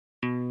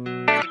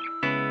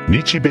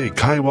Nichibei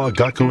Kaiwa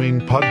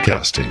Gakuin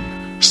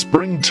Podcasting,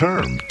 Spring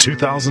Term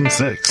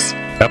 2006,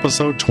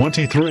 Episode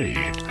 23,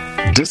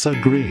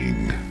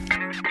 Disagreeing.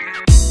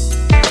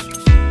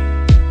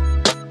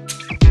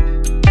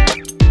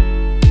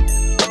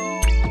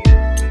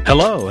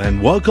 Hello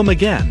and welcome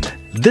again.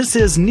 This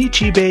is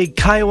Nichibei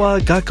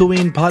Kaiwa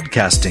Gakuin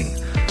Podcasting,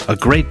 a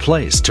great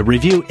place to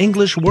review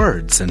English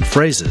words and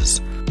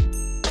phrases.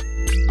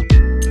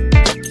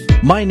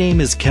 My name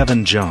is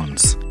Kevin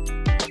Jones.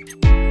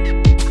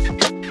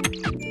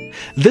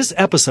 This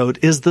episode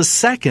is the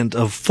second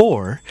of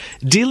 4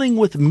 dealing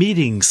with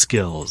meeting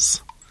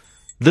skills.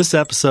 This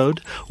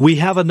episode, we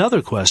have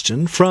another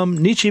question from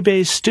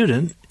Nichibei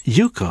student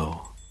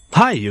Yuko.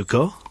 Hi,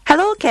 Yuko.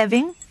 Hello,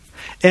 Kevin.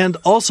 And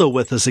also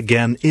with us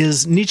again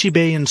is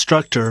Nichibei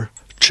instructor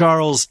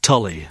Charles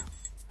Tully.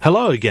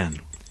 Hello again.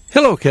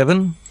 Hello,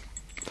 Kevin.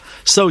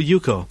 So,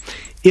 Yuko,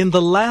 in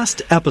the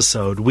last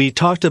episode, we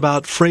talked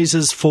about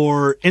phrases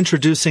for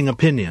introducing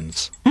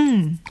opinions.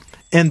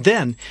 And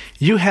then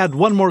you had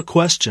one more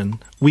question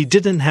we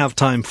didn't have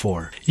time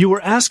for. You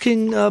were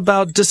asking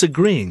about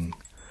disagreeing.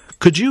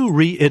 Could you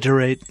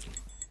reiterate?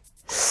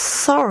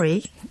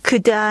 Sorry,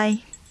 could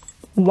I...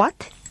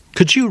 What?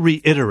 Could you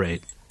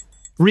reiterate?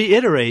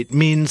 Reiterate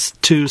means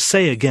to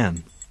say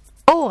again.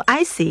 Oh,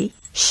 I see.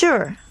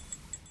 Sure.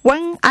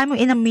 When I'm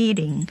in a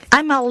meeting,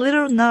 I'm a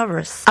little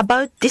nervous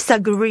about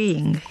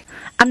disagreeing.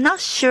 I'm not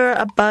sure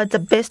about the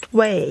best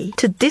way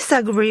to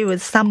disagree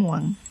with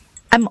someone.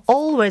 I'm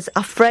always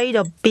afraid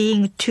of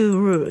being too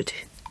rude.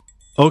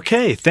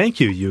 Okay, thank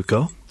you,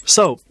 Yuko.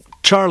 So,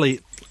 Charlie,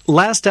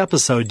 last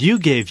episode you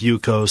gave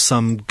Yuko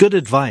some good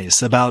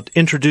advice about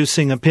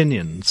introducing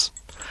opinions.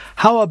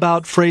 How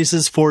about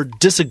phrases for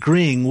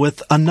disagreeing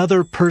with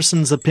another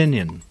person's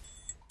opinion?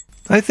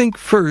 I think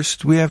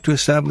first we have to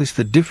establish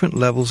the different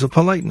levels of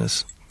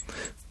politeness.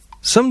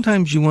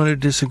 Sometimes you want to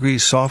disagree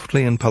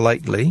softly and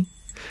politely,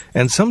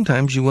 and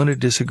sometimes you want to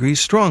disagree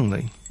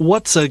strongly.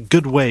 What's a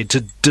good way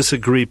to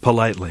disagree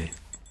politely?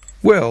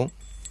 Well,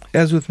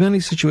 as with many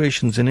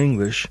situations in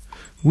English,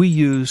 we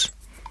use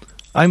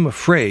I'm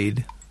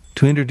afraid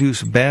to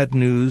introduce bad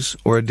news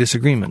or a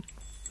disagreement.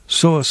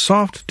 So a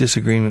soft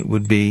disagreement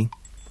would be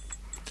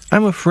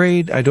I'm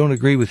afraid I don't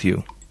agree with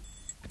you.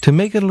 To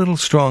make it a little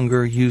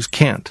stronger, use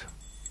can't.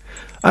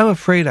 I'm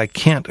afraid I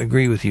can't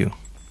agree with you.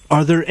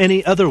 Are there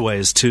any other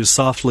ways to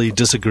softly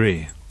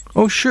disagree?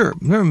 Oh, sure,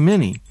 there are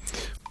many.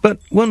 But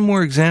one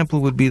more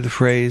example would be the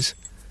phrase,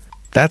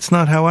 that's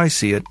not how I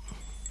see it.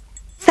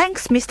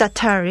 Thanks, Mr.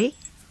 Terry.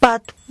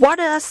 But what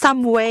are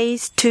some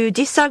ways to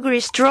disagree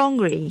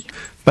strongly?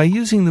 By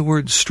using the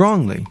word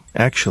strongly,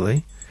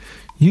 actually,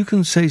 you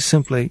can say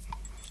simply,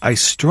 I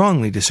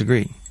strongly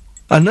disagree.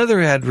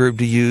 Another adverb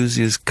to use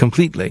is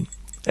completely,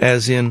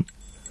 as in,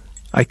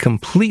 I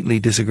completely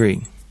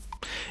disagree.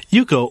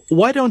 Yuko,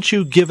 why don't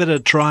you give it a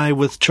try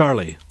with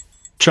Charlie?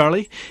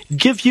 Charlie,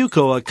 give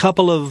Yuko a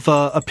couple of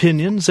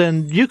opinions,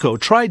 and Yuko,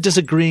 try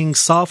disagreeing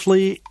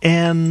softly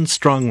and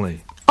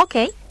strongly.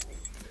 Okay. It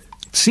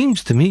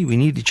seems to me we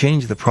need to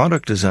change the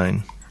product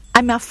design.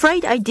 I'm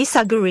afraid I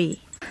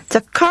disagree. The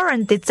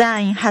current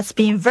design has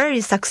been very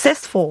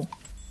successful.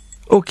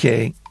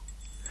 Okay.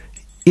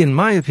 In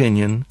my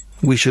opinion,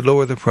 we should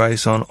lower the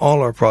price on all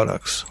our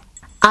products.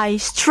 I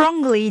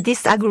strongly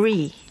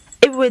disagree.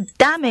 It would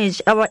damage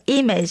our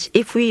image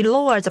if we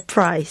lower the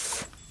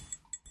price.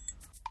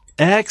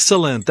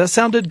 Excellent. That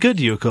sounded good,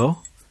 Yuko.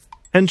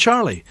 And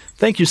Charlie,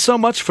 thank you so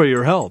much for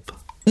your help.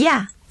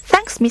 Yeah.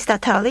 Thanks, Mr.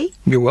 Tully.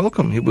 You're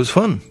welcome. It was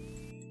fun.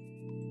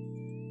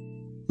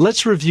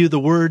 Let's review the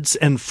words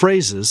and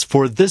phrases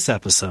for this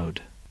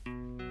episode.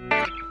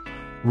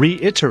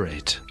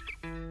 Reiterate.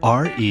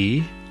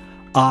 R-E-I-T-E-R-A-T-E.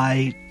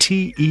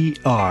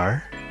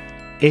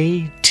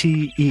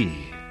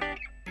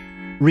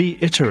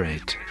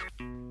 Reiterate.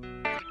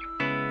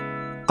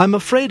 I'm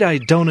afraid I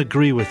don't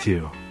agree with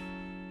you.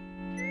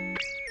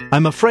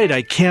 I'm afraid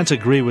I can't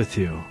agree with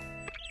you.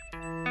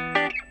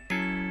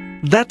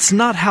 That's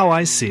not how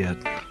I see it.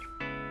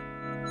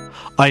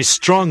 I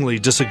strongly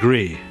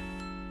disagree.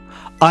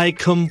 I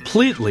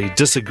completely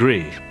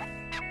disagree.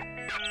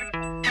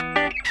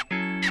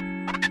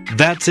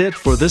 That's it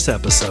for this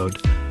episode.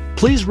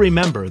 Please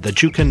remember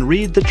that you can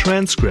read the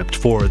transcript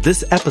for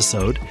this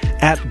episode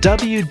at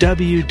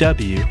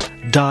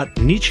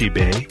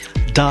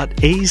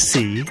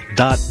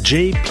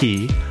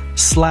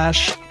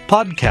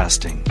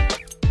www.nichibei.ac.jp/podcasting.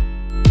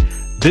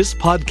 This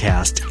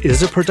podcast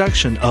is a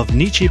production of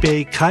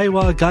Nichibei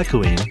Kaiwa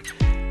Gakuin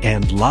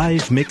and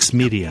Live Mix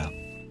Media.